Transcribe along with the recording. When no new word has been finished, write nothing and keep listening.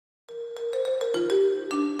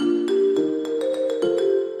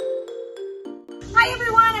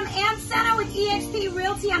EXP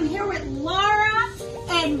Realty. I'm here with Laura,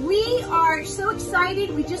 and we are so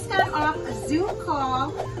excited. We just got off a Zoom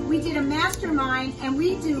call. We did a mastermind, and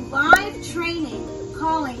we do live training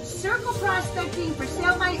calling circle prospecting for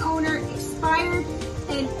sale by owner expired.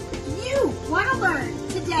 And you want to learn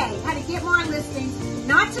today how to get more listings,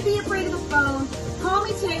 not to be afraid of the phone. Call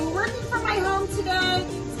me today. We're working from my home today.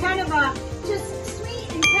 It's kind of a just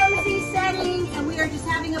sweet and cozy setting, and we are just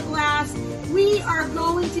having a blast. We are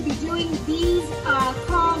going to be doing these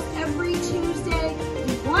calls every Tuesday.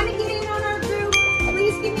 If you want to get in on our group,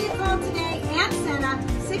 please give me a call today at Senna,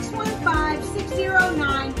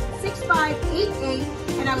 615-609-6588,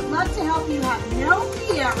 and I would love to help you have no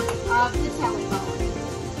fear of the telephone.